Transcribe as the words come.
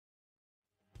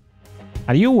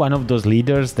Are you one of those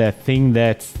leaders that think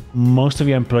that most of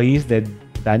your employees that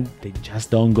they just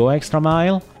don't go extra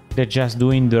mile? They're just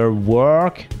doing their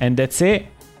work and that's it?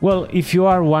 Well, if you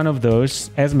are one of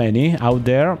those, as many out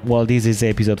there, well, this is the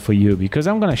episode for you, because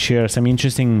I'm going to share some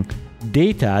interesting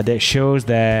data that shows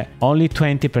that only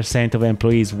 20% of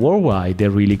employees worldwide, they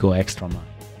really go extra mile.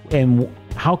 And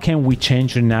how can we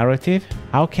change the narrative?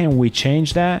 How can we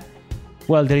change that?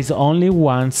 Well, there is only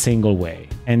one single way.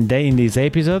 And then in this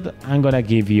episode, I'm going to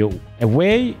give you a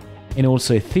way and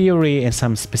also a theory and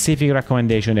some specific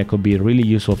recommendation that could be really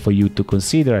useful for you to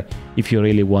consider if you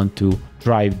really want to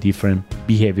drive different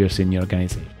behaviors in your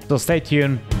organization. So stay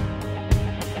tuned.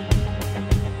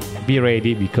 Be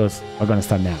ready because we're going to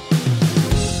start now.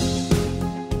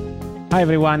 Hi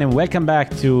everyone and welcome back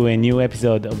to a new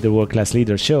episode of the World Class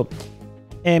Leader Show.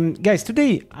 Guys,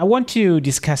 today I want to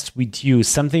discuss with you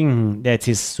something that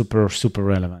is super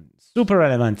relevant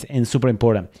and super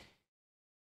important.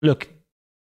 Look,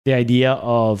 the idea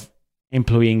of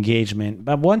employee engagement,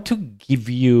 but I want to give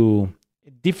you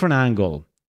a different angle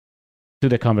to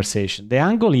the conversation. The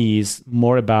angle is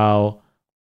more about,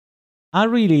 are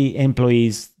really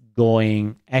employees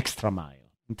going extra mile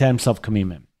in terms of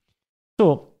commitment?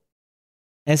 So,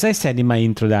 as I said in my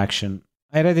introduction,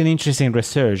 I read an interesting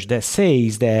research that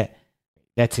says that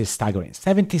is staggering.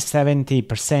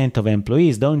 70% of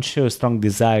employees don't show strong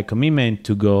desire, commitment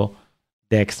to go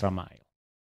the extra mile.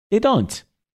 They don't.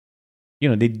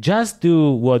 They just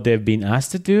do what they've been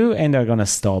asked to do and they're going to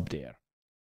stop there.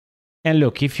 And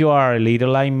look, if you are a leader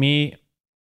like me,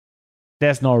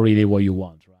 that's not really what you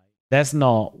want, right? That's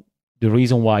not the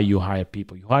reason why you hire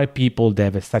people. You hire people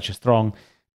that have such a strong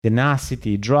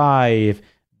tenacity, drive,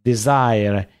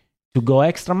 desire to go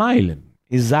extra mile.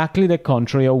 Exactly the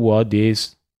contrary of what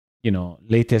this,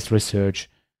 latest research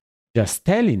just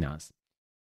telling us.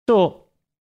 So,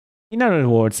 in other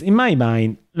words, in my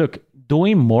mind, look,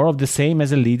 doing more of the same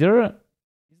as a leader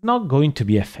is not going to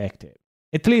be effective.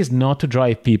 At least not to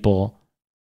drive people,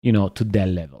 to that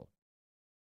level.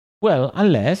 Well,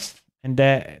 unless, and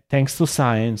that thanks to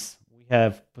science, we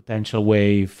have potential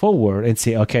way forward and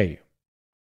say, okay,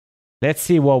 let's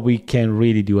see what we can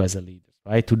really do as a leader,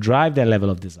 right? To drive that level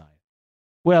of desire.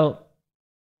 Well,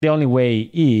 the only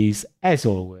way is, as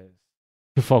always,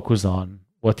 to focus on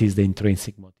what is the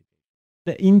intrinsic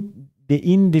motivation, the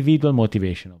individual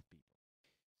motivation of people.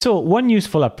 So one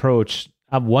useful approach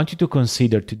I want you to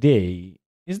consider today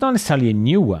is not necessarily a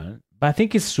new one, but I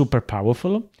think it's super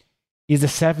powerful, is the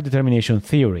self-determination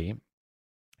theory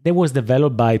that was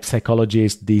developed by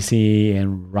psychologists Deci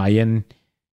and Ryan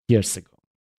years ago.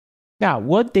 Now,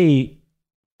 what they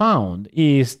found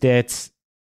is that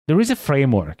there is a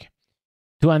framework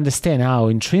to understand how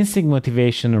intrinsic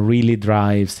motivation really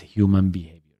drives human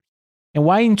behavior. And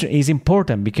why is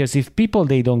important? Because if people,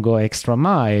 they don't go extra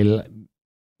mile,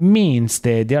 means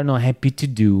that they are not happy to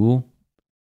do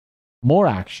more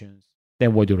actions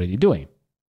than what you're already doing.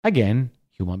 Again,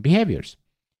 human behaviors.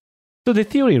 So the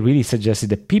theory really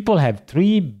suggested that people have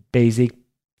three basic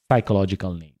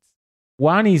psychological needs.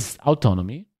 One is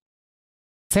autonomy,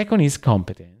 second is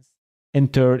competence,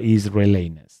 and third is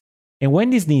relatedness. And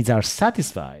when these needs are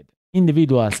satisfied,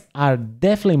 individuals are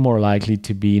definitely more likely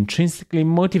to be intrinsically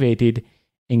motivated,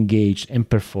 engaged, and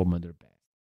perform at their best.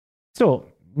 So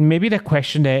maybe the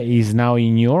question that is now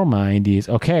in your mind is,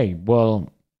 okay, well,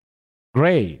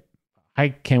 great. How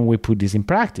can we put this in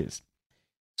practice?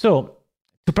 So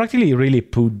to practically really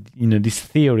put this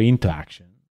theory into action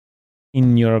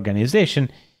in your organization,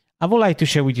 I would like to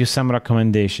share with you some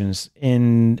recommendations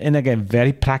and again,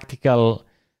 very practical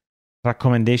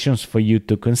recommendations for you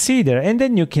to consider. And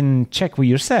then you can check with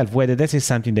yourself whether this is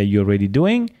something that you're already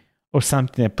doing or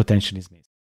something that potentially is missing.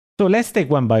 So let's take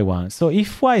one by one. So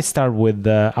if I start with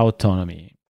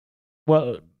autonomy,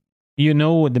 well, you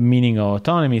know the meaning of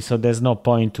autonomy, so there's no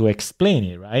point to explain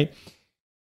it, right?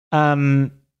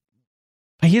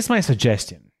 Here's my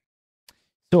suggestion.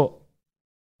 So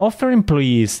offer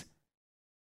employees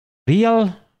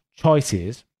real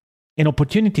choices and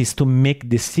opportunities to make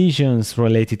decisions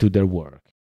related to their work.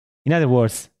 In other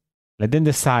words, let them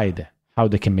decide how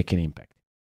they can make an impact.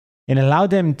 And allow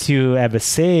them to have a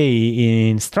say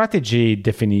in strategy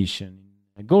definition,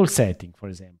 goal setting, for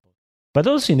example, but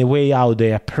also in the way how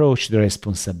they approach their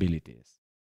responsibilities,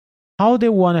 how they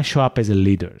want to show up as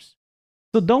leaders.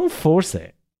 So don't force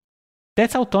it.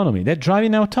 That's autonomy. That's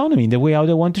driving autonomy in the way how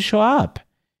they want to show up.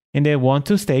 And they want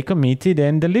to stay committed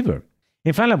and deliver.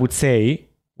 And finally, I would say,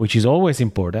 which is always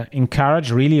important, encourage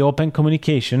really open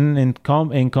communication and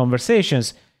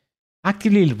conversations.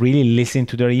 Actively really listen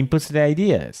to their inputs and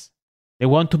ideas. They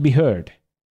want to be heard.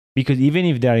 Because even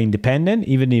if they're independent,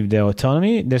 even if they're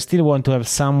autonomy, they still want to have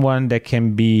someone that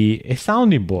can be a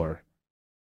sounding board.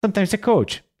 Sometimes a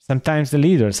coach, sometimes the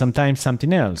leader, sometimes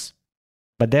something else.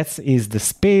 But that is the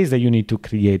space that you need to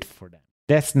create for them.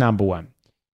 That's number one.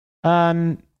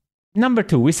 Number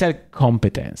two, we said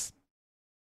competence.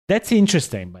 That's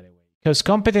interesting, by the way, because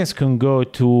competence can go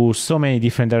to so many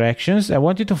different directions. I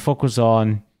want you to focus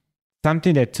on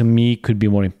something that to me could be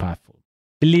more impactful.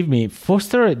 Believe me,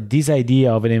 foster this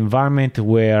idea of an environment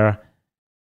where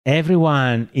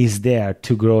everyone is there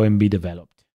to grow and be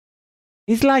developed.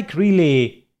 It's like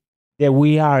really that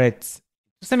we are to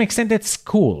some extent at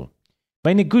school, but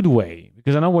in a good way.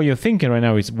 Because I know what you're thinking right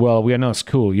now is, well, we are not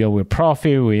school. We're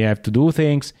profit, we have to do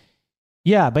things.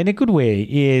 Yeah, but in a good way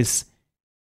is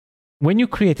when you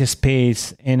create a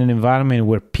space and an environment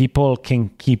where people can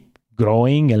keep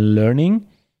growing and learning,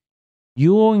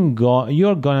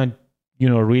 you're gonna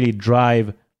really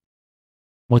drive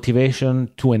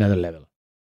motivation to another level,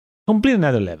 complete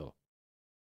another level.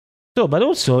 So, but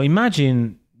also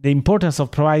imagine the importance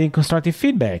of providing constructive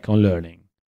feedback on learning,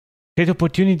 create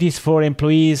opportunities for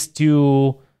employees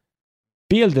to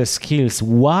build their skills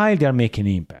while they're making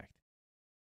impact.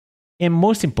 And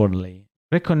most importantly,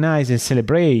 recognize and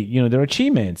celebrate, their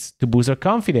achievements to boost their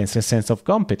confidence and sense of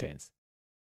competence.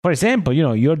 For example,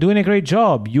 you're doing a great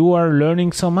job. You are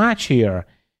learning so much here.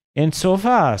 And so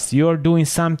fast, you're doing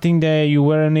something that you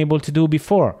weren't able to do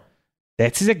before.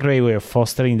 That is a great way of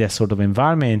fostering that sort of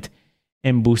environment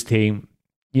and boosting,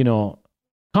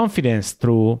 confidence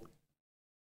through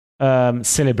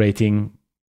celebrating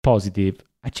positive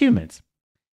achievements.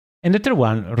 And the third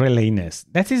one, relatedness.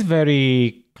 That is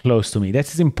very close to me. That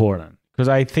is important because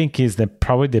I think is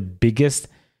probably the biggest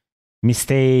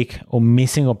mistake or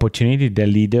missing opportunity that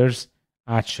leaders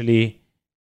actually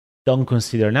don't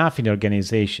consider enough in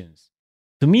organizations.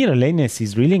 To me, relatedness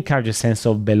is really encourage a sense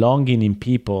of belonging in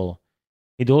people.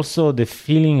 It also the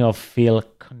feeling of feel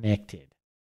connected,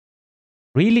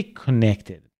 really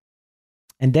connected.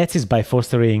 And that is by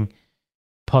fostering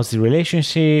positive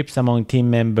relationships among team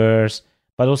members,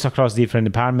 but also across different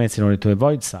departments in order to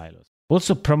avoid silos.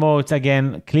 Also promotes,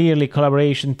 again, clearly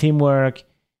collaboration, teamwork,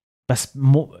 but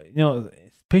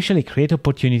especially create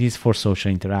opportunities for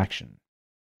social interaction.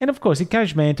 And of course,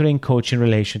 encourage mentoring and coaching in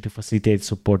relation to facilitate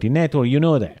supporting network. You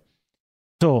know that.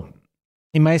 So,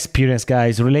 in my experience,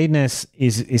 guys, relatedness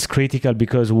is critical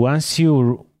because once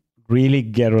you really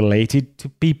get related to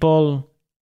people,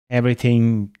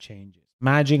 everything changes.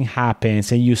 Magic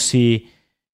happens and you see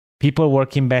people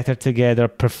working better together,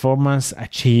 performance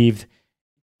achieved,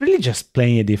 really just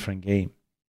playing a different game.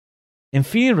 And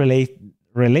feeling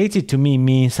related to me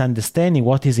means understanding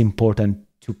what is important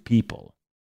to people.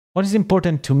 What is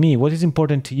important to me? What is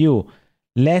important to you?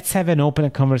 Let's have an open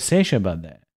conversation about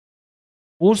that.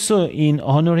 Also, in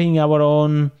honoring our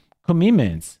own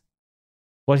commitments.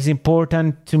 What is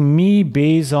important to me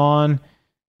based on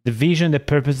the vision, the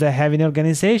purpose that I have in the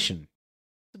organization.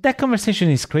 That conversation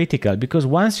is critical because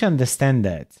once you understand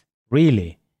that,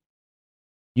 really,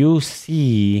 you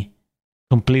see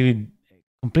completely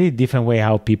different way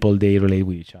how people they relate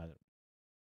with each other.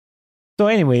 So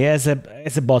anyway, as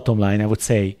a bottom line, I would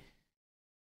say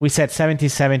we said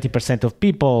 70% of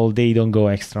people, they don't go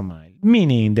extra mile,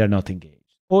 meaning they're not engaged.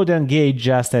 Or they're engaged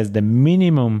just as the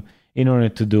minimum in order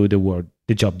to do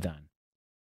the job done.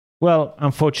 Well,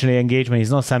 unfortunately, engagement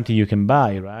is not something you can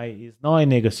buy, right? It's not a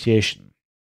negotiation.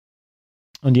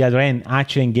 On the other hand,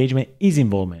 actual engagement is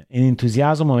involvement and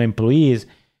enthusiasm of employees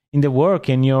in the work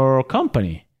in your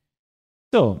company.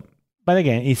 So, but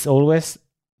again, it's always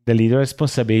the leader's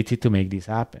responsibility to make this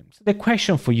happen. So the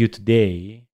question for you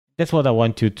today, that's what I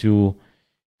want you to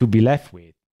be left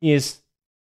with, is,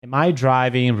 am I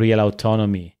driving real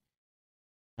autonomy?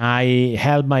 I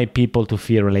help my people to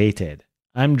feel related.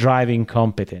 I'm driving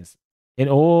competence. And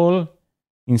all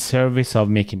in service of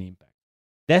making impact.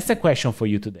 That's the question for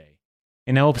you today.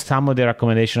 And I hope some of the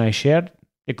recommendations I shared,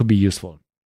 it could be useful.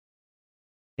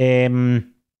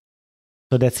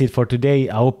 So that's it for today.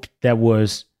 I hope that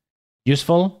was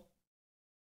useful.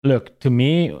 Look, to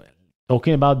me,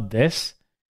 talking about this,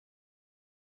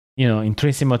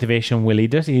 intrinsic motivation with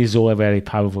leaders is all very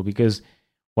powerful because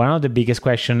one of the biggest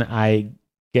questions I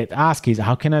get asked is,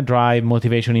 how can I drive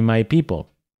motivation in my people?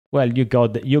 Well, you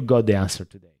got the answer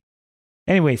today.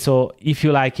 Anyway, so if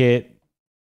you like it,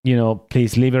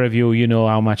 please leave a review. You know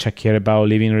how much I care about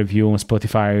leaving a review on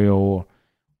Spotify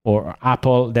or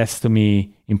Apple. That's to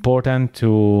me important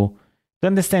to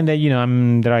understand that,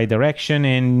 I'm in the right direction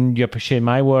and you appreciate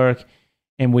my work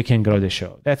and we can grow the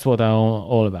show. That's what I'm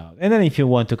all about. And then if you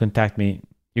want to contact me,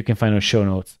 you can find our show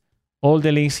notes all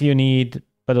the links you need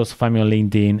but also find me on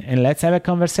LinkedIn and let's have a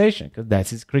conversation because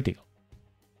that is critical.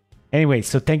 Anyway,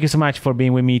 so thank you so much for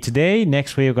being with me today.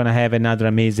 Next week, we're going to have another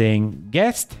amazing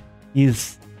guest.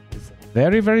 He's a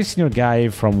very, very senior guy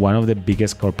from one of the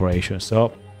biggest corporations.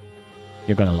 So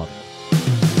you're going to love it.